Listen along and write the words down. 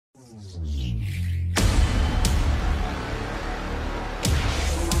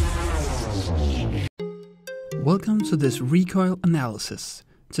Welcome to this recoil analysis.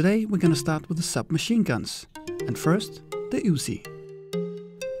 Today we're gonna start with the submachine guns. And first, the Uzi.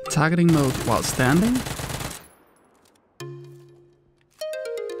 Targeting mode while standing.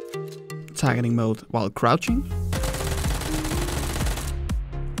 Targeting mode while crouching.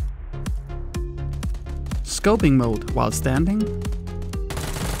 Scoping mode while standing.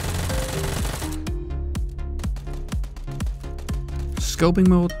 Scoping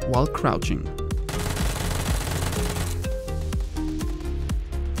mode while crouching.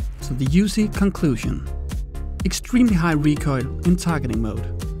 So the Uzi conclusion. Extremely high recoil in targeting mode.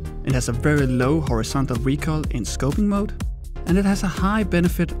 It has a very low horizontal recoil in scoping mode, and it has a high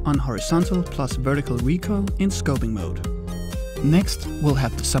benefit on horizontal plus vertical recoil in scoping mode. Next, we'll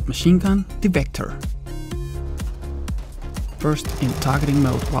have the submachine gun, the Vector. First, in targeting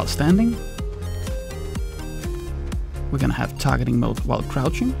mode while standing, we're gonna have targeting mode while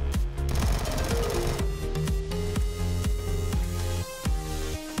crouching.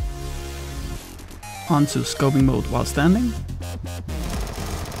 Onto scoping mode while standing.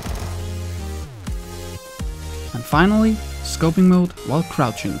 And finally, scoping mode while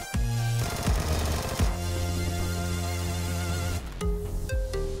crouching.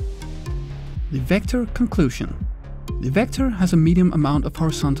 The Vector conclusion. The Vector has a medium amount of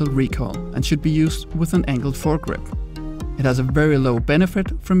horizontal recoil and should be used with an angled foregrip. It has a very low benefit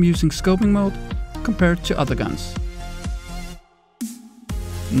from using scoping mode compared to other guns.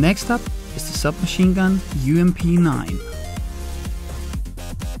 Next up is the submachine gun UMP9.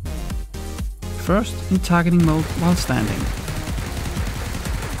 First, in targeting mode while standing.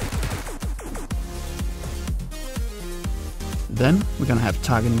 Then we're gonna have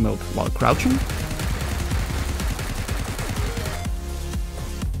targeting mode while crouching.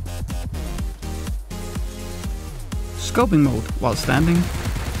 Scoping mode while standing.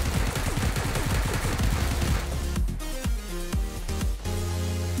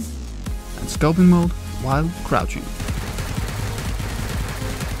 And scoping mode while crouching.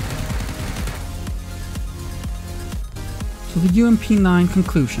 So the UMP9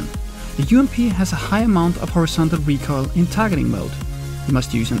 conclusion. The UMP has a high amount of horizontal recoil in targeting mode. You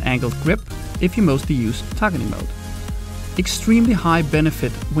must use an angled grip if you mostly use targeting mode. Extremely high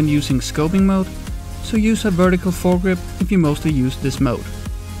benefit when using scoping mode, so use a vertical foregrip if you mostly use this mode.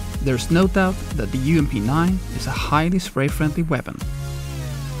 There's no doubt that the UMP9 is a highly spray-friendly weapon.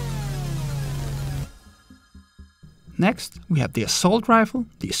 Next, we have the assault rifle,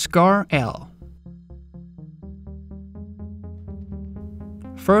 the SCAR-L.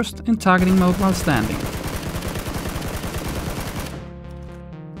 First, in targeting mode while standing.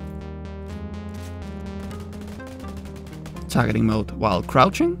 Targeting mode while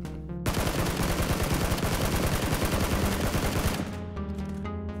crouching.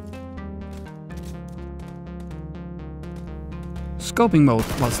 Scoping mode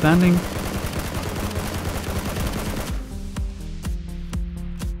while standing.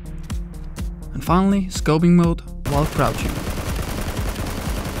 And finally, scoping mode while crouching.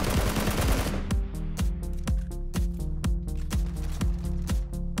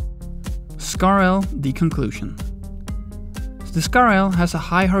 SCAR-L, the conclusion. The SCAR-L has a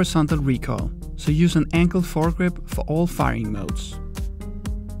high horizontal recoil, so use an angled foregrip for all firing modes.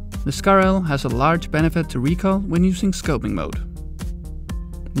 The SCAR-L has a large benefit to recoil when using scoping mode.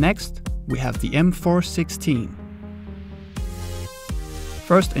 Next, we have the M416.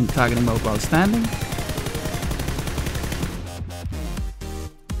 First, in targeting mode while standing.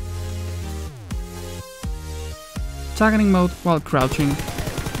 Targeting mode while crouching.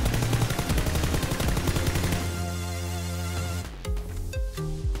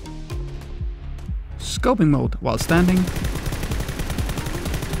 Scoping mode while standing.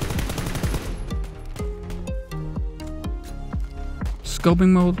 Scoping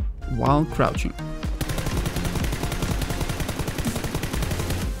mode while crouching.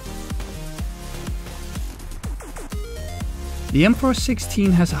 The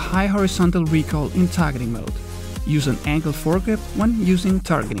M416 has a high horizontal recoil in targeting mode. Use an angled foregrip when using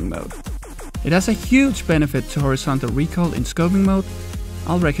targeting mode. It has a huge benefit to horizontal recoil in scoping mode.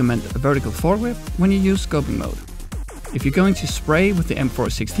 I'll recommend a vertical foregrip when you use scoping mode. If you're going to spray with the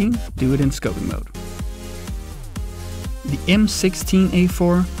M416, do it in scoping mode. The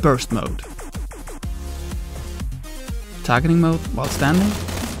M16A4 burst mode. Targeting mode while standing.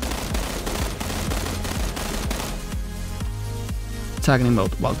 Targeting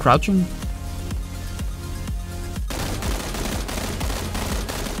mode while crouching.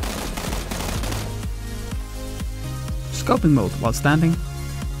 Scoping mode while standing.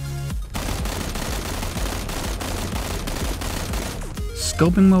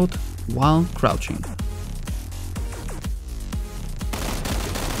 scoping mode while crouching.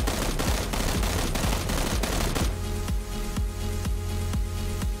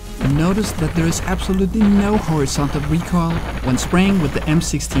 notice that there is absolutely no horizontal recoil when spraying with the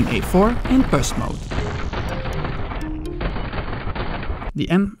M16A4 in burst mode. The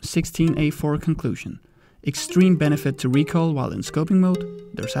M16A4 conclusion. Extreme benefit to recoil while in scoping mode.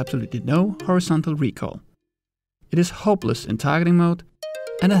 There's absolutely no horizontal recoil. It is hopeless in targeting mode,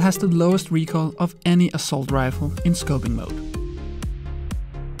 and it has the lowest recoil of any assault rifle in scoping mode.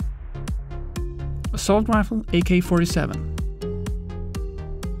 Assault rifle AK-47.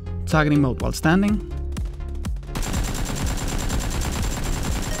 Targeting mode while standing.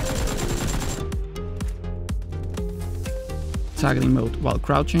 Targeting mode while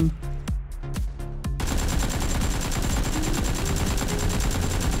crouching.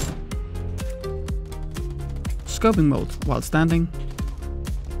 Scoping mode while standing.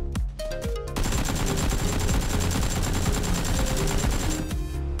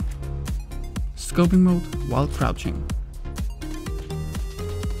 Scoping mode while crouching.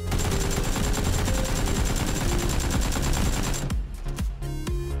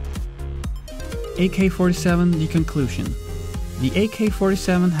 AK-47, the conclusion. The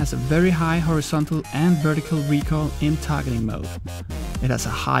AK-47 has a very high horizontal and vertical recoil in targeting mode. It has a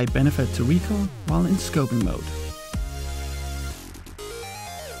high benefit to recoil while in scoping mode.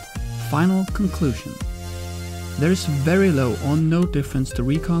 Final conclusion. There is very low or no difference to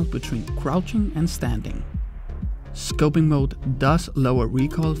recoil between crouching and standing. Scoping mode does lower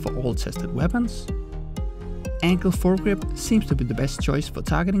recoil for all tested weapons. Ankle foregrip seems to be the best choice for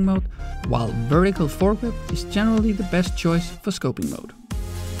targeting mode, while vertical foregrip is generally the best choice for scoping mode.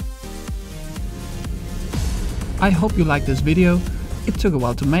 I hope you liked this video. It took a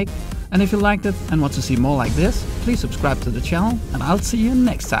while to make, and if you liked it and want to see more like this, please subscribe to the channel, and I'll see you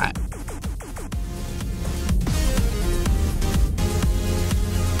next time.